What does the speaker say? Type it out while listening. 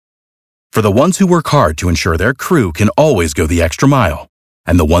For the ones who work hard to ensure their crew can always go the extra mile,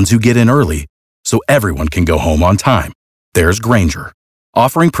 and the ones who get in early so everyone can go home on time, there's Grainger,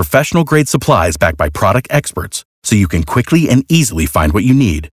 offering professional-grade supplies backed by product experts so you can quickly and easily find what you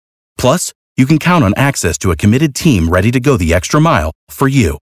need. Plus, you can count on access to a committed team ready to go the extra mile for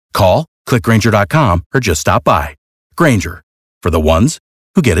you. Call, click Grainger.com, or just stop by. Grainger, for the ones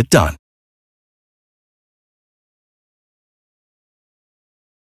who get it done.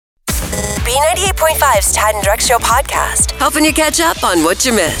 B98.5's Tad and Drex Show podcast, helping you catch up on what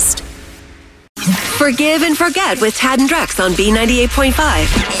you missed. Forgive and forget with Tad and Drex on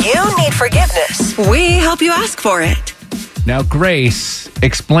B98.5. You need forgiveness. We help you ask for it. Now, Grace,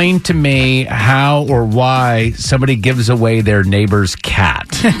 explain to me how or why somebody gives away their neighbor's cat.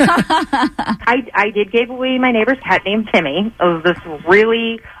 I did give away my neighbor's cat named Timmy. It was this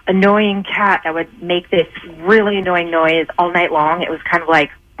really annoying cat that would make this really annoying noise all night long. It was kind of like...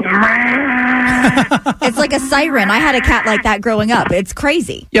 It's like a siren. I had a cat like that growing up. It's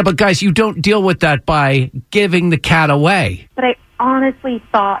crazy. Yeah, but guys, you don't deal with that by giving the cat away. But I honestly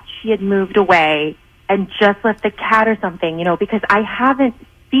thought she had moved away and just left the cat or something, because I haven't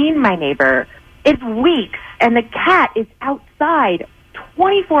seen my neighbor. It's weeks, and the cat is outside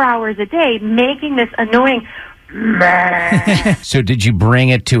 24 hours a day making this annoying... So did you bring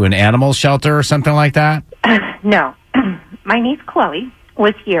it to an animal shelter or something like that? No. My niece Chloe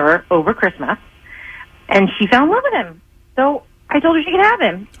was here over Christmas, and she fell in love with him. So I told her she could have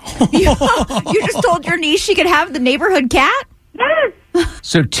him. You just told your niece she could have the neighborhood cat? Yes.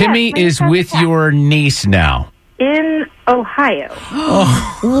 So Timmy is with your niece now. In Ohio.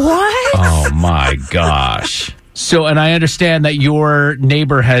 What? Oh, my gosh. So, and I understand that your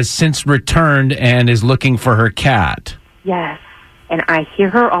neighbor has since returned and is looking for her cat. Yes. And I hear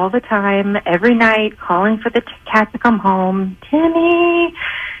her all the time, every night, calling for the cat to come home. Timmy,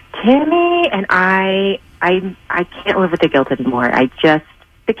 and I can't live with the guilt anymore.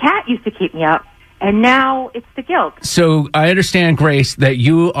 The cat used to keep me up, and now it's the guilt. So I understand, Grace, that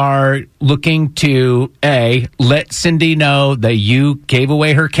you are looking to, A, let Cindy know that you gave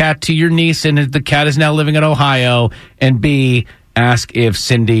away her cat to your niece and the cat is now living in Ohio, and B, ask if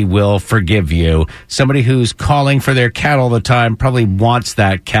Cindy will forgive you. Somebody who's calling for their cat all the time probably wants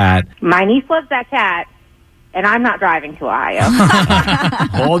that cat. My niece loves that cat, and I'm not driving to Ohio.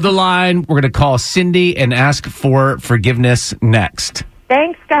 Hold the line. We're going to call Cindy and ask for forgiveness next.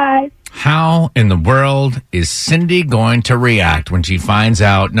 Thanks, guys. How in the world is Cindy going to react when she finds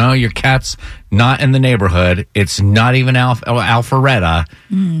out, no, your cat's not in the neighborhood. It's not even Alpharetta.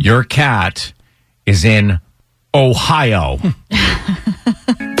 Your cat is in Ohio.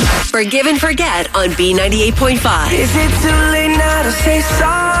 Forgive and forget on B98.5. Is it too late now to say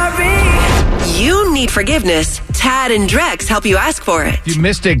sorry? You need forgiveness. Tad and Drex help you ask for it. You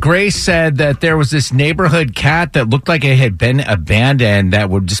missed it. Grace said that there was this neighborhood cat that looked like it had been abandoned that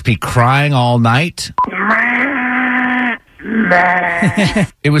would just be crying all night.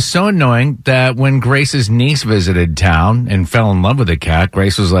 It was so annoying that when Grace's niece visited town and fell in love with the cat,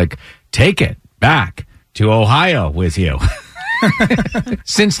 Grace was like, take it back to Ohio with you.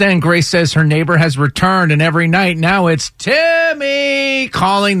 Since then, Grace says her neighbor has returned, and every night now it's Timmy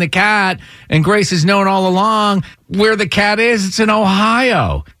calling the cat, and Grace has known all along where the cat is. It's in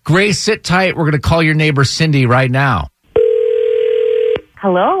Ohio. Grace, sit tight. We're going to call your neighbor Cindy right now.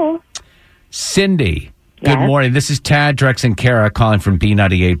 Hello? Cindy, Yes? Good morning. This is Tad, Drex, and Kara calling from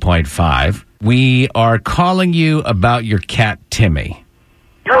B98.5. We are calling you about your cat, Timmy.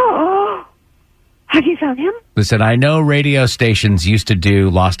 Oh, have you found him? Listen, I know radio stations used to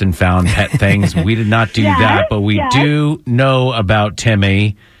do lost and found pet things. We did not do that, but we do know about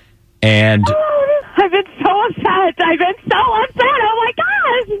Timmy. And I've been so upset. Oh, my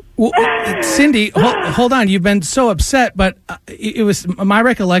gosh. Well, Cindy, hold on. You've been so upset, but it was my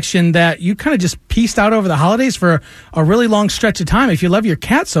recollection that you kind of just pieced out over the holidays for a really long stretch of time. If you love your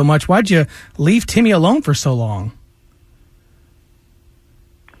cat so much, why'd you leave Timmy alone for so long?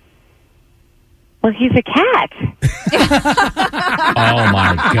 Well, he's a cat. oh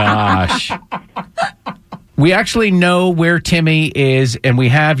my gosh. We actually know where Timmy is, and we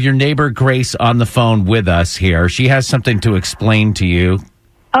have your neighbor Grace on the phone with us here. She has something to explain to you.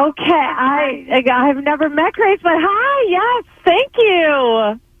 Okay, I've never met Grace, but hi, yes, thank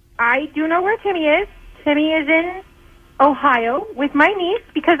you. I do know where Timmy is. Timmy is in Ohio with my niece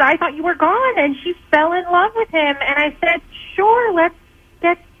because I thought you were gone, and she fell in love with him, and I said, sure, let's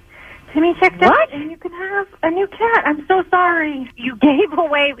get Timmy checked out, and you can have a new cat. I'm so sorry. You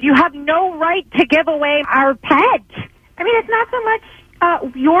have no right to give away our pet. I mean, it's not so much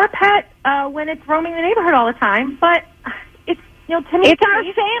your pet when it's roaming the neighborhood all the time, but it's No, Timmy, it's our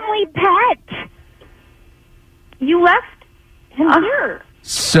family pet. You left him here.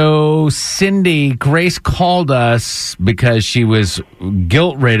 So, Cindy, Grace called us because she was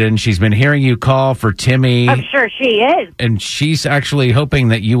guilt-ridden. She's been hearing you call for Timmy. I'm sure she is. And she's actually hoping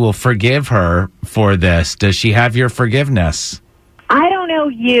that you will forgive her for this. Does she have your forgiveness? I don't know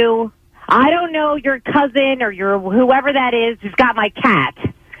you. I don't know your cousin or your whoever that is who's got my cat.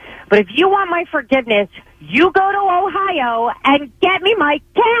 But if you want my forgiveness, you go to Ohio and get me my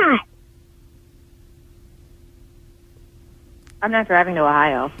cat. I'm not driving to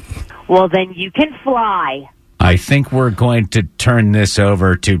Ohio. Well, then you can fly. I think we're going to turn this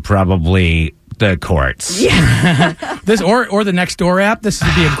over to probably the courts. Yeah. This or the Nextdoor app. This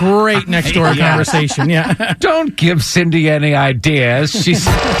would be a great Nextdoor conversation. Yeah. Don't give Cindy any ideas. She's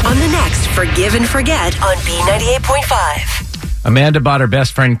On the next Forgive and Forget on B98.5. Amanda bought her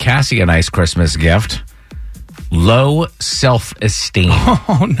best friend Cassie a nice Christmas gift. Low self-esteem.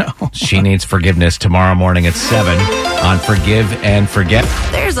 Oh, no. She needs forgiveness tomorrow morning at 7 on Forgive and Forget.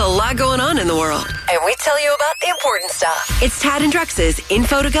 There's a lot going on in the world, and we tell you about the important stuff. It's Tad and Drex's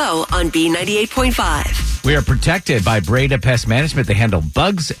Info to Go on B98.5. We are protected by Breda Pest Management. They handle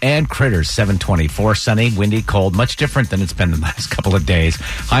bugs and critters. 724, sunny, windy, cold. Much different than it's been the last couple of days.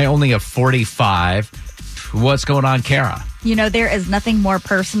 High only of 45. What's going on, Kara? You know, there is nothing more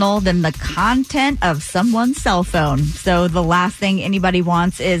personal than the content of someone's cell phone. So the last thing anybody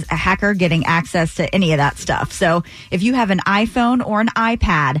wants is a hacker getting access to any of that stuff. So if you have an iPhone or an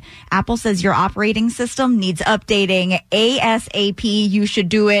iPad, Apple says your operating system needs updating ASAP. You should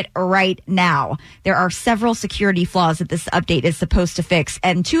do it right now. There are several security flaws that this update is supposed to fix.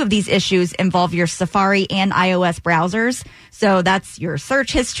 And two of these issues involve your Safari and iOS browsers. So that's your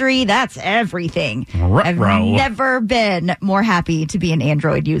search history. That's everything. I've never been more happy to be an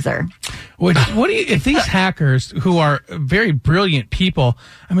Android user. What do you, if these hackers who are very brilliant people,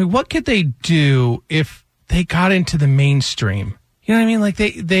 I mean, what could they do if they got into the mainstream? You know what I mean? Like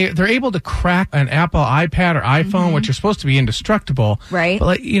they're able to crack an Apple iPad or iPhone, which are supposed to be indestructible. Right.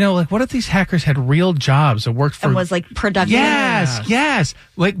 But what if these hackers had real jobs that worked for... And was productive. Yes.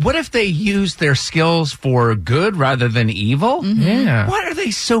 Like, what if they used their skills for good rather than evil? Mm-hmm. Yeah. What are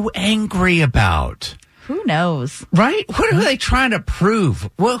they so angry about? Who knows? Right? What are they trying to prove?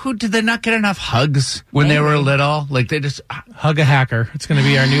 Who did they not get enough hugs when they were little? Like they just hug a hacker. It's going to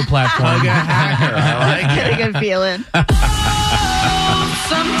be our new platform. Hug a hacker. I like Get a good feeling.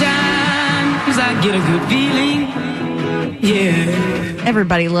 Sometimes I get a good feeling. Yeah.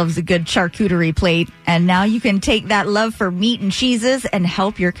 Everybody loves a good charcuterie plate, and now you can take that love for meat and cheeses and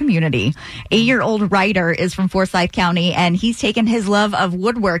help your community. 8-year-old Ryder is from Forsyth County, and he's taken his love of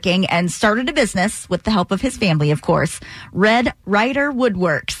woodworking and started a business with the help of his family, of course. Red Ryder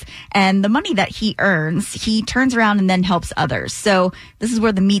Woodworks. And the money that he earns, he turns around and then helps others. So this is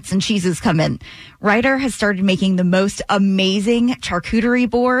where the meats and cheeses come in. Ryder has started making the most amazing charcuterie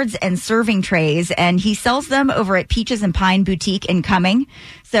boards and serving trays, and he sells them over at Peaches and Pine Boutique in Cumming.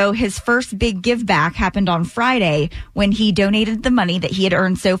 So his first big give back happened on Friday when he donated the money that he had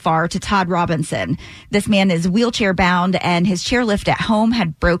earned so far to Todd Robinson. This man is wheelchair bound, and his chairlift at home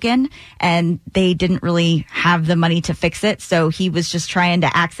had broken, and they didn't really have the money to fix it. So he was just trying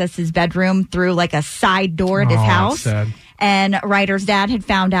to access his bedroom through like a side door at his house. That's sad. And Ryder's dad had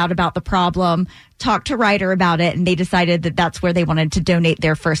found out about the problem, talked to Ryder about it, and they decided that that's where they wanted to donate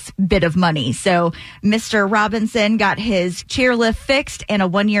their first bit of money. So Mr. Robinson got his chairlift fixed and a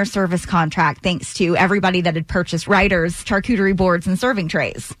 1-year service contract thanks to everybody that had purchased Ryder's charcuterie boards and serving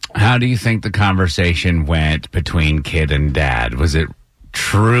trays. How do you think the conversation went between kid and dad? Was it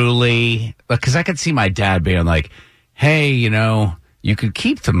truly... Because I could see my dad being like, hey, you could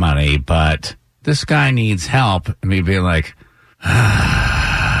keep the money, but... this guy needs help. And me being like,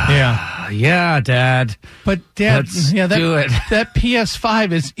 yeah, Dad. But Dad, let's do it. That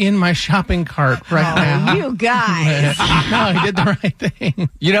PS5 is in my shopping cart right now. You guys. No, he did the right thing.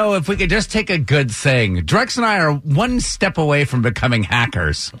 If we could just take a good thing. Drex and I are one step away from becoming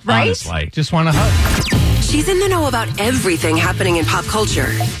hackers. Right? Honestly. Just want to hug. She's in the know about everything happening in pop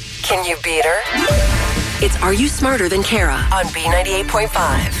culture. Can you beat her? It's Are You Smarter Than Kara on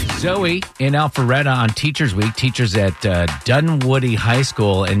B98.5. Zoe in Alpharetta on Teachers Week, teachers at Dunwoody High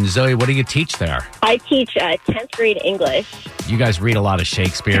School. And Zoe, what do you teach there? I teach 10th grade English. You guys read a lot of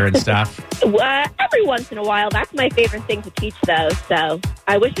Shakespeare and stuff? Every once in a while. That's my favorite thing to teach, though. So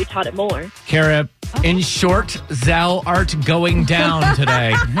I wish we taught it more. Kara, in short, thou art going down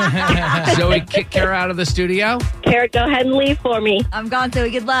today. Zoe, kick Kara out of the studio. Kara, go ahead and leave for me. I'm gone, Zoe.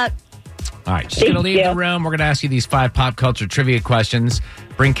 Good luck. All right, she's going to leave you. the room. We're going to ask you these 5 pop culture trivia questions.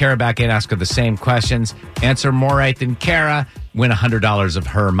 Bring Kara back in, ask her the same questions. Answer more right than Kara. win $100 of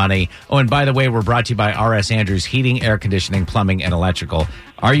her money. Oh, and by the way, we're brought to you by R.S. Andrews Heating, Air Conditioning, Plumbing, and Electrical.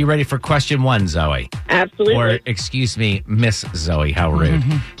 Are you ready for question 1, Zoe? Absolutely. Or, excuse me, Miss Zoe. How rude.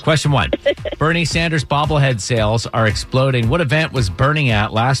 Question 1. Bernie Sanders bobblehead sales are exploding. What event was burning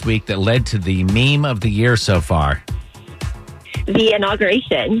at last week that led to the meme of the year so far? The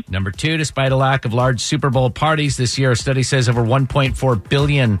inauguration. Number 2, despite a lack of large Super Bowl parties this year, a study says over 1.4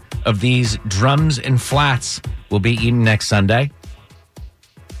 billion of these drums and flats will be eaten next Sunday.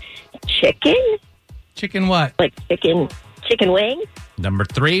 Chicken? Chicken what? Like chicken wings? Number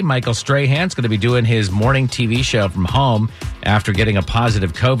 3, Michael Strahan's going to be doing his morning TV show from home after getting a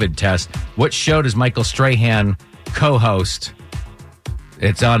positive COVID test. What show does Michael Strahan co-host?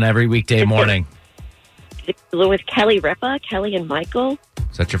 It's on every weekday morning. With Kelly Ripa, Kelly and Michael.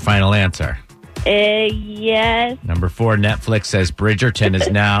 Is that your final answer? Yes. Number 4, Netflix says Bridgerton is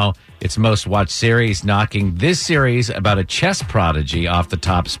now its most watched series, knocking this series about a chess prodigy off the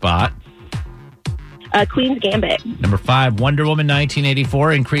top spot. Queen's Gambit. Number 5, Wonder Woman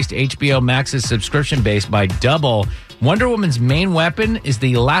 1984 increased HBO Max's subscription base by double. Wonder Woman's main weapon is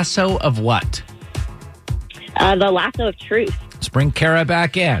the lasso of what? The Lasso of Truth. Let's bring Kara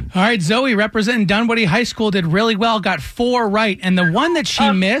back in. All right, Zoe, representing Dunwoody High School, did really well, got 4 right. And the one that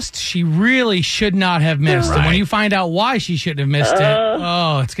she missed, she really should not have missed. Right. And when you find out why she shouldn't have missed it,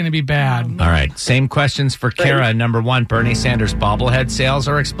 it's going to be bad. All right, same questions for Kara. Number 1, Bernie Sanders bobblehead sales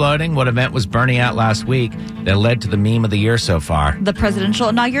are exploding. What event was Bernie at last week that led to the meme of the year so far? The presidential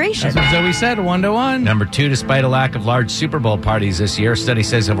inauguration. That's what Zoe said, 1-1. Number 2, despite a lack of large Super Bowl parties this year, a study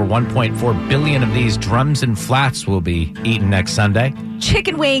says over 1.4 billion of these drums and flats will be eaten next Sunday.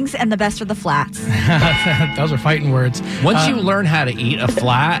 Chicken wings and the best are the flats. Those are fighting words. Once you learn how to eat a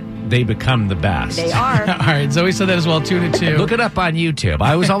flat, they become the best. They are. All right, Zoe said that as well, 2-2. Look it up on YouTube.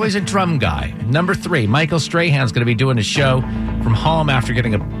 I was always a drum guy. Number 3, Michael Strahan's going to be doing a show from home after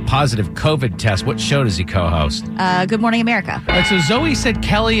getting a positive COVID test. What show does he co-host? Good Morning America. All right, so Zoe said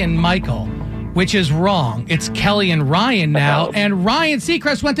Kelly and Michael, which is wrong. It's Kelly and Ryan now. And Ryan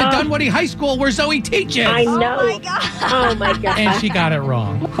Seacrest went to Dunwoody High School where Zoe teaches. I know. Oh, my God. Oh, my God. And she got it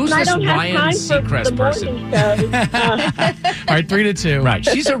wrong. Who's I this don't have Ryan time for Seacrest the person? morning shows. All right, 3-2. Right.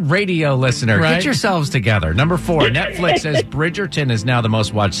 She's a radio listener. Right. Get yourselves together. Number 4, Netflix says Bridgerton is now the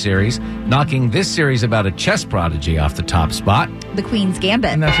most watched series, knocking this series about a chess prodigy off the top spot. The Queen's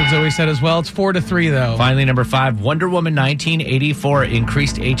Gambit. And that's what Zoe said as well. It's 4-3, though. Finally, number 5, Wonder Woman 1984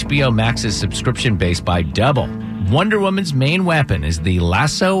 increased HBO Max's subscription base by double. Wonder Woman's main weapon is the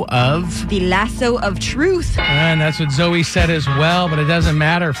lasso of... The Lasso of Truth. And that's what Zoe said as well, but it doesn't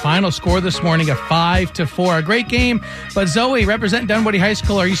matter. Final score this morning, a 5-4. A great game. But Zoe, representing Dunwoody High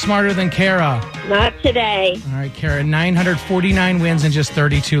School, are you smarter than Kara? Not today. All right, Kara, 949 wins and just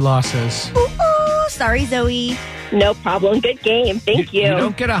 32 losses. Ooh, sorry, Zoe. No problem. Good game. Thank you. You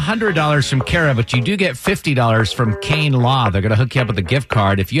don't get $100 from Kara, but you do get $50 from Kane Law. They're going to hook you up with a gift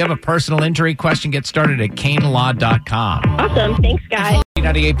card. If you have a personal injury question, get started at kanelaw.com. Awesome. Thanks, guys.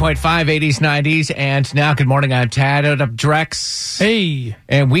 98.5, 80s, 90s. And now, good morning. I'm Tad out of Drex. Hey.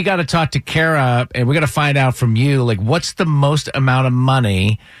 And we got to talk to Kara, and we got to find out from you, like, what's the most amount of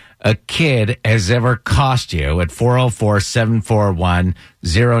money a kid has ever cost you at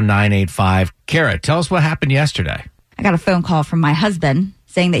 404-741-0985. Kara, tell us what happened yesterday. I got a phone call from my husband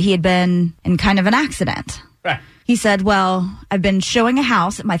saying that he had been in kind of an accident. Right. He said, well, I've been showing a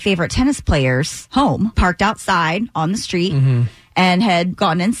house at my favorite tennis player's home, parked outside on the street, and had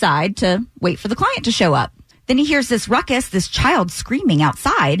gone inside to wait for the client to show up. Then he hears this ruckus, this child screaming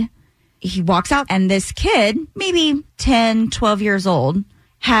outside. He walks out, and this kid, maybe 10, 12 years old,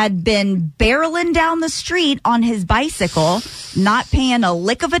 had been barreling down the street on his bicycle, not paying a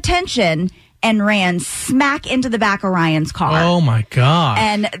lick of attention, and ran smack into the back of Ryan's car. Oh, my God.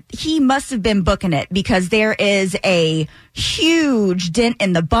 And he must have been booking it because there is a huge dent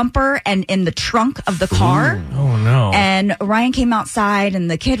in the bumper and in the trunk of the car. Oh, no. And Ryan came outside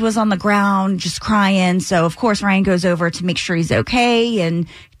and the kid was on the ground just crying. So, of course, Ryan goes over to make sure he's okay and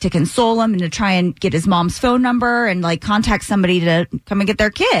to console him and to try and get his mom's phone number and like contact somebody to come and get their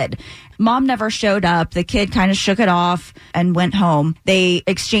kid. Mom never showed up. The kid kind of shook it off and went home. They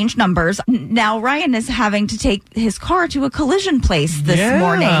exchanged numbers. Now Ryan is having to take his car to a collision place this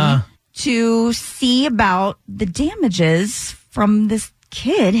morning to see about the damages from this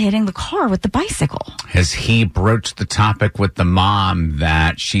kid hitting the car with the bicycle. Has he broached the topic with the mom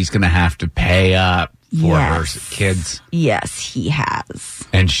that she's going to have to pay up for her kids? Yes, he has.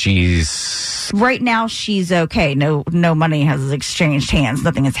 And she's Yes. Right now, she's okay. No money has exchanged hands.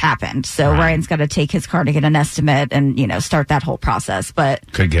 Nothing has happened. So Ryan's got to take his car to get an estimate and, start that whole process.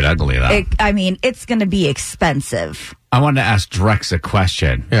 But could get ugly, though. It's going to be expensive. I wanted to ask Drex a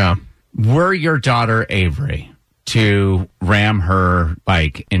question. Yeah. Were your daughter, Avery, to ram her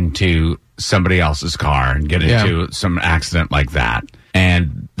bike into somebody else's car and get into some accident like that,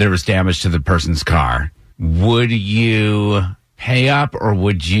 and there was damage to the person's car, would you pay up, or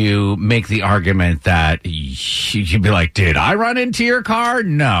would you make the argument that you'd be like, did I run into your car?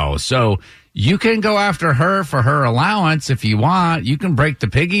 No. So you can go after her for her allowance if you want. You can break the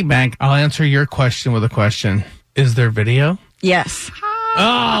piggy bank. I'll answer your question with a question. Is there video? Yes.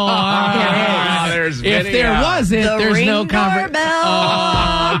 There's video. If there wasn't, there's no conversation.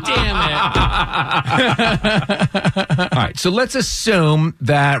 Oh, damn it. All right, so let's assume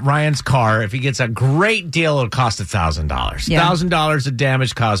that Ryan's car, if he gets a great deal, it'll cost $1,000. Yeah. $1,000 of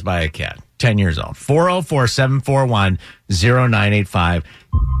damage caused by a kid, 10 years old. 404-741-0985.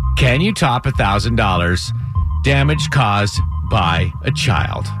 Can you top $1,000 damage caused by a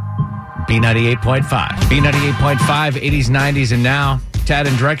child? B98.5. B98.5, 80s, 90s, and now. Tad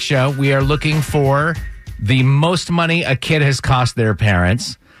and Drex Show. We are looking for the most money a kid has cost their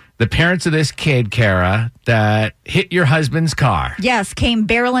parents. The parents of this kid, Kara, that hit your husband's car. yes, came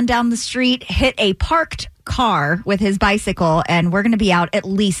barreling down the street, hit a parked car with his bicycle, and we're going to be out at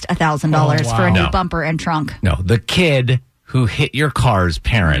least $1,000 for a new No. bumper and trunk. No, the kid who hit your car's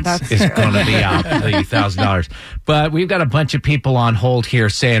parents is going to be out the $1,000. But we've got a bunch of people on hold here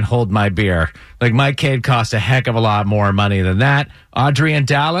saying, hold my beer. Like, my kid cost a heck of a lot more money than that. Audrey in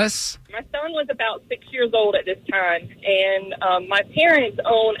Dallas? My son was about 6 years old at this time, and my parents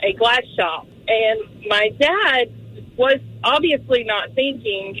own a glass shop. And my dad was obviously not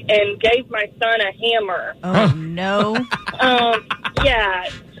thinking and gave my son a hammer. Oh, no. Yeah.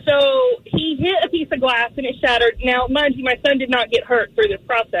 So he hit a piece of glass and it shattered. Now, mind you, my son did not get hurt through this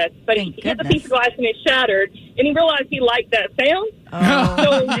process, but Thank he hit the goodness. piece of glass and it shattered, and he realized he liked that sound. Oh,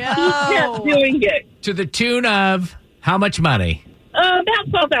 So he kept doing it. To the tune of how much money? About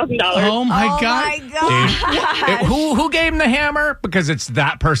 $12,000. Oh, my Oh, God. my God. Who gave him the hammer? Because it's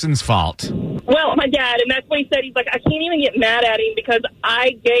that person's fault. Well, my dad, and that's what he said. He's like, I can't even get mad at him because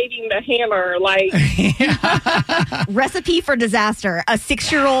I gave him the hammer. Like, Recipe for disaster. A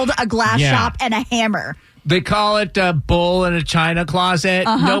 6-year-old, a glass Yeah. shop, and a hammer. They call it a bull in a china closet.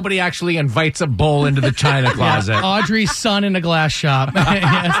 Nobody actually invites a bull into the china closet. Audrey's son in a glass shop.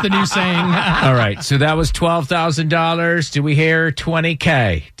 That's the new saying. All right, so that was $12,000. Do we hear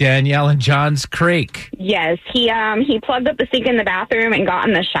 $20K? Danielle and Johns Creek. Yes, he plugged up the sink in the bathroom and got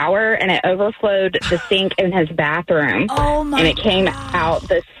in the shower, and it overflowed the sink in his bathroom. Oh, my And it came out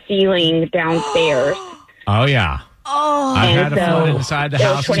the ceiling downstairs. Oh, yeah. Oh, I've And had a so flood inside the it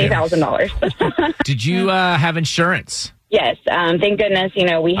house. was too. $20,000. Did you have insurance? Yes, thank goodness,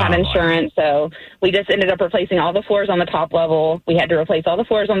 we had Oh, insurance, so we just ended up replacing all the floors on the top level. We had to replace all the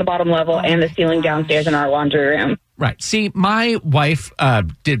floors on the bottom level and the ceiling downstairs in our laundry room. Right. See, my wife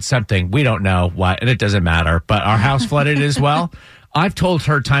did something. We don't know what, and it doesn't matter, but our house flooded as well. I've told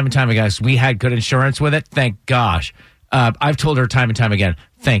her time and time again, we had good insurance with it. Thank gosh. I've told her time and time again,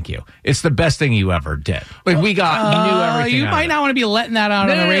 thank you. It's the best thing you ever did. Like, we knew everything. You out might of it. not want to be letting that out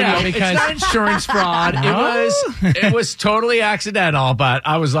on the radio No, because it's not insurance fraud. It was totally accidental, but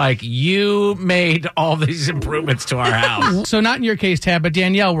I was like, you made all these improvements to our house. So not in your case, Tab, but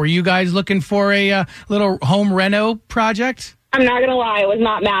Danielle, were you guys looking for a little home reno project? I'm not going to lie, I was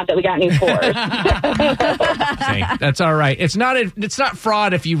not mad that we got new floors. See, that's all right. It's not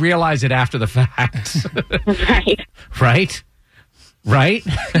fraud if you realize it after the fact. Right. Right?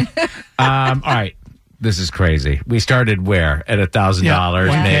 All right. This is crazy. We started where? At $1,000,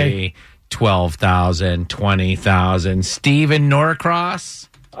 Yeah. maybe 12,000, 20,000. Steve in Norcross?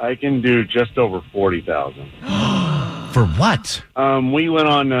 I can do just over 40,000. For what? We went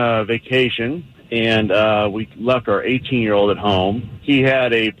on vacation, and we left our 18-year-old at home. He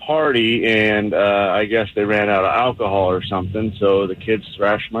had a party, and I guess they ran out of alcohol or something, so the kids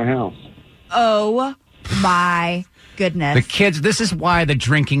thrashed my house. Oh, my goodness. The kids, this is why the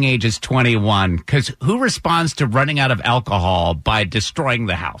drinking age is 21, because who responds to running out of alcohol by destroying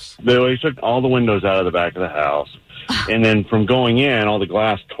the house? They took all the windows out of the back of the house, and then from going in, all the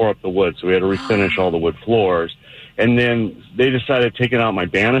glass tore up the wood, so we had to refinish all the wood floors. And then they decided taking out my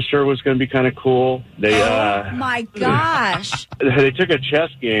banister was going to be kind of cool. Oh, my gosh. They took a chess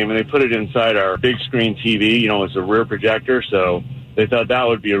game and they put it inside our big screen TV. It's a rear projector, so they thought that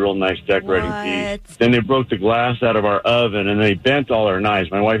would be a real nice decorating piece. Then they broke the glass out of our oven and they bent all our knives.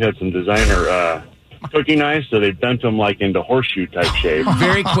 My wife had some designer cookie knives, so they bent them like into horseshoe type shape.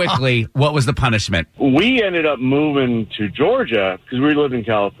 Very quickly, what was the punishment? We ended up moving to Georgia because we lived in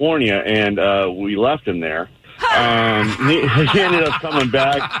California, and we left him there. He ended up coming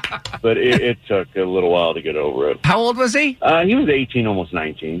back, but it took a little while to get over it. How old was he? He was 18, almost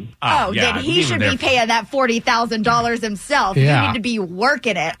 19. Then he should be paying that $40,000 himself. Yeah. You need to be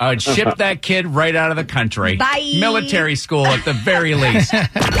working it. I'd ship that kid right out of the country. Bye. Military school at the very least.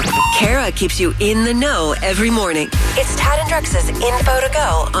 Kara keeps you in the know every morning. It's Tad and Drex's Info to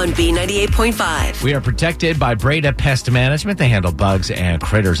Go on B98.5. We are protected by Breda Pest Management. They handle bugs and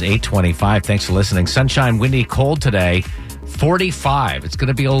critters. 825. Thanks for listening. Sunshine, windy, cold today. 45. It's going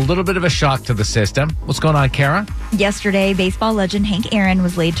to be a little bit of a shock to the system. What's going on, Kara? Yesterday, baseball legend Hank Aaron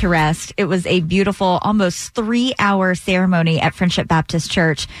was laid to rest. It was a beautiful, almost 3-hour ceremony at Friendship Baptist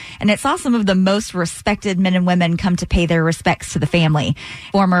Church, and it saw some of the most respected men and women come to pay their respects to the family.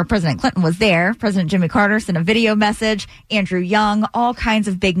 Former President Clinton was there. President Jimmy Carter sent a video message. Andrew Young, all kinds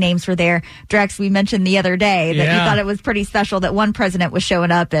of big names were there. Drex, we mentioned the other day that you thought it was pretty special that one president was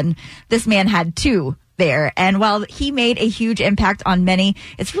showing up, and this man had two there. And while he made a huge impact on many,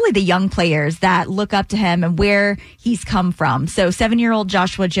 it's really the young players that look up to him and where he's come from. So 7-year-old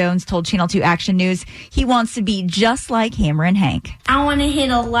Joshua Jones told Channel 2 Action News he wants to be just like Hammer and Hank. I want to hit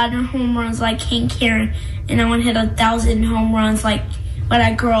a lot of home runs like Hank Aaron, and I want to hit 1,000 home runs like when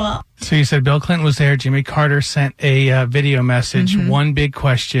I grow up. So you said Bill Clinton was there. Jimmy Carter sent a video message. One big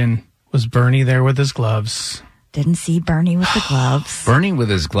question, was Bernie there with his gloves? Didn't see Bernie with the gloves. Bernie with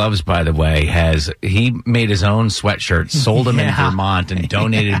his gloves, by the way, he made his own sweatshirt, sold them in Vermont, and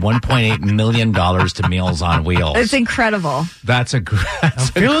donated $1.8 million to Meals on Wheels. It's incredible. That's a great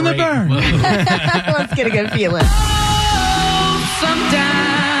feeling the burn. Let's get a good feeling.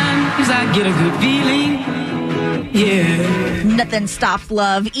 Sometimes I get a good feeling. Yeah. Nothing stops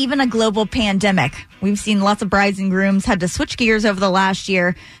love, even a global pandemic. We've seen lots of brides and grooms had to switch gears over the last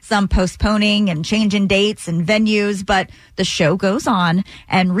year, some postponing and changing dates and venues, but the show goes on.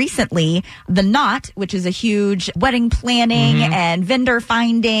 And recently, The Knot, which is a huge wedding planning and vendor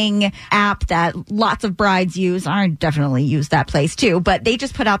finding app that lots of brides use. I definitely use that place too, but they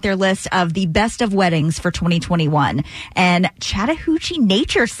just put out their list of the best of weddings for 2021. And Chattahoochee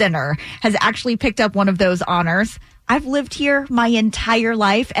Nature Center has actually picked up one of those honors. I've lived here my entire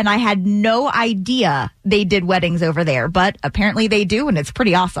life, and I had no idea they did weddings over there, but apparently they do, and it's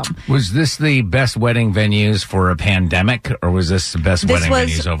pretty awesome. Was this the best wedding venues for a pandemic, or was this the best wedding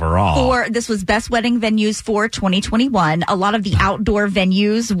venues overall? This was best wedding venues for 2021. A lot of the outdoor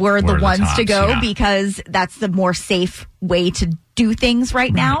venues were the ones tops, to go because that's the more safe way to do things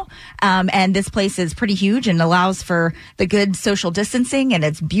right now. And this place is pretty huge and allows for the good social distancing, and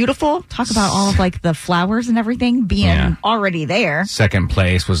it's beautiful. Talk about all of like the flowers and everything being already there. Second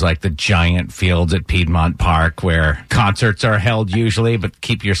place was like the giant fields at Piedmont Park where concerts are held usually, but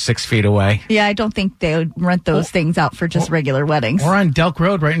keep your 6 feet away. Yeah, I don't think they would rent those things out for just regular weddings. Or on Delk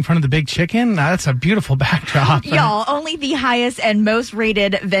Road right in front of the Big Chicken. That's a beautiful backdrop. Y'all, only the highest and most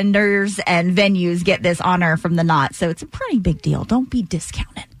rated vendors and venues get this honor from The Knot, so it's a pretty big deal. Don't be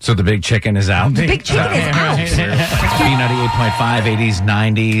discounted. So the Big Chicken is out? The Big Chicken is out. B98.5, 80s,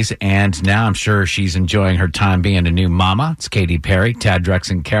 90s, and now I'm sure she's enjoying her time being a new mama. It's Katy Perry, Tad, Drex,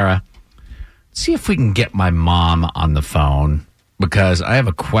 and Kara. Let's see if we can get my mom on the phone, because I have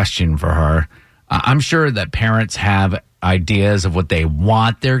a question for her. I'm sure that parents have ideas of what they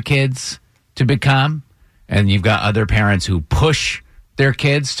want their kids to become, and you've got other parents who push their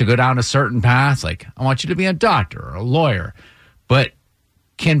kids to go down a certain path, like, I want you to be a doctor or a lawyer. But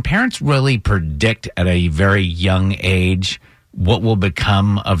can parents really predict at a very young age what will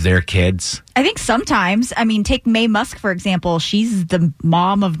become of their kids? I think sometimes. I mean, take Mae Musk, for example. She's the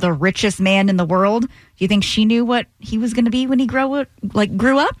mom of the richest man in the world. Do you think she knew what he was going to be when he grew up?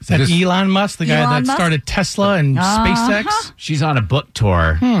 Is that Elon Musk, the guy that started Tesla and SpaceX? She's on a book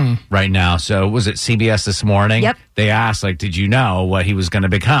tour right now. So was it CBS This Morning? Yep. They asked, like, did you know what he was going to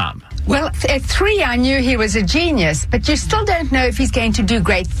become? Well, at 3, I knew he was a genius, but you still don't know if he's going to do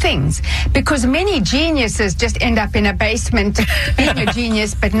great things, because many geniuses just end up in a basement being a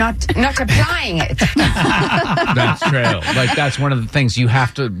genius, but not applying it. That's true. Like, that's one of the things you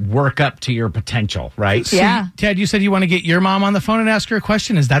have to work up to your potential, right? So, Ted, you said you want to get your mom on the phone and ask her a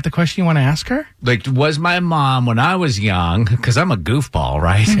question. Is that the question you want to ask her? Like, was my mom, when I was young, because I'm a goofball,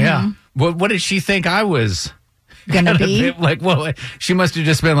 right? Yeah. What did she think I was gonna be? Like, well, she must have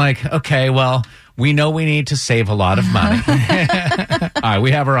just been like, okay, well, we know we need to save a lot of money. All right,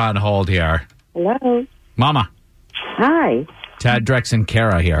 we have her on hold here. Hello. Mama. Hi. Tad, Drex, and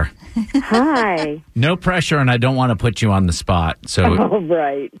Kara here. Hi. No pressure, and I don't want to put you on the spot. So, Oh,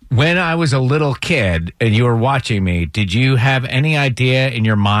 right. when I was a little kid and you were watching me, did you have any idea in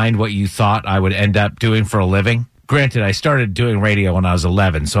your mind what you thought I would end up doing for a living? Granted, I started doing radio when I was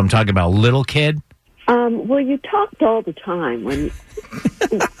 11, so I'm talking about a little kid. Well, you talked all the time when.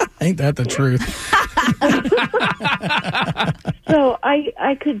 Ain't that the truth? So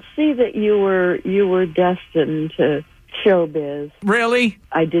I could see that you were destined to showbiz. Really?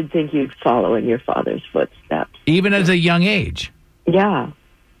 I did think you'd follow in your father's footsteps. Even at a young age? Yeah.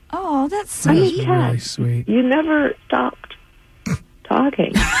 Oh, that's I sweet. mean, Really Ted, sweet. you never stopped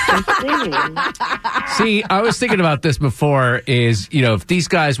talking and singing. See, I was thinking about this before is, if these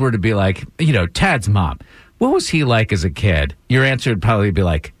guys were to be like, Tad's mom, what was he like as a kid? Your answer would probably be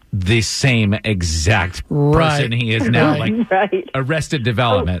like, the same exact person he is now, Right. Arrested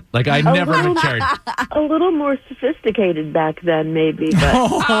Development. I never matured. A little more sophisticated back then, maybe. But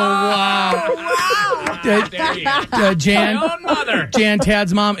Oh, wow. Jan, My own mother. Jan,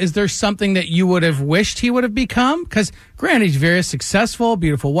 Tad's mom, is there something that you would have wished he would have become? Because granted, he's very successful,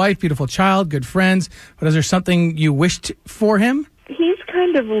 beautiful wife, beautiful child, good friends. But is there something you wished for him? he's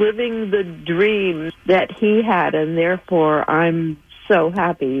kind of living the dream that he had, and therefore I'm so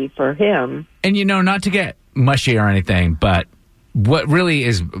happy for him. And, not to get mushy or anything, but what really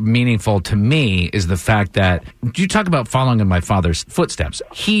is meaningful to me is the fact that you talk about following in my father's footsteps.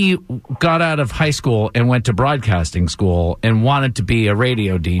 He got out of high school and went to broadcasting school and wanted to be a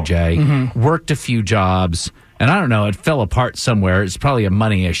radio DJ, worked a few jobs, and I don't know, it fell apart somewhere. It's probably a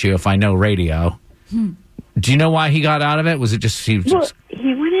money issue if I know radio. Do you know why he got out of it? Was it just... Well,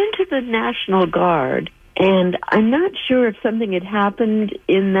 he went into the National Guard, and I'm not sure if something had happened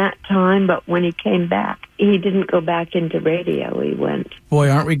in that time, but when he came back, he didn't go back into radio. He went. Boy,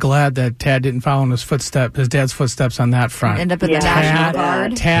 aren't we glad that Tad didn't follow in his dad's footsteps on that front. End up in the National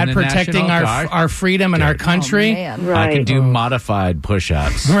Guard. Tad In the protecting National Guard? our freedom and our country. I can do modified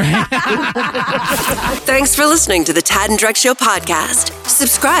push-ups. Thanks for listening to the Tad and Drex Show podcast.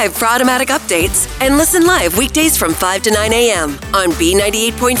 Subscribe for automatic updates and listen live weekdays from 5 to 9 a.m. on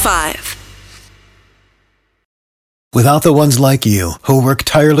B98.5. Without the ones like you, who work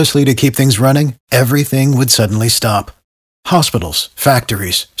tirelessly to keep things running, everything would suddenly stop. Hospitals,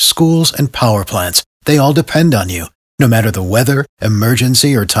 factories, schools, and power plants, they all depend on you. No matter the weather,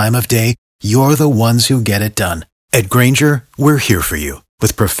 emergency, or time of day, you're the ones who get it done. At Grainger, we're here for you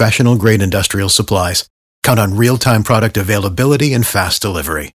with professional-grade industrial supplies. Count on real-time product availability and fast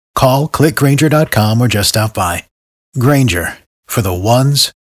delivery. Call, click Grainger.com, or just stop by. Grainger, for the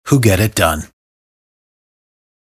ones who get it done.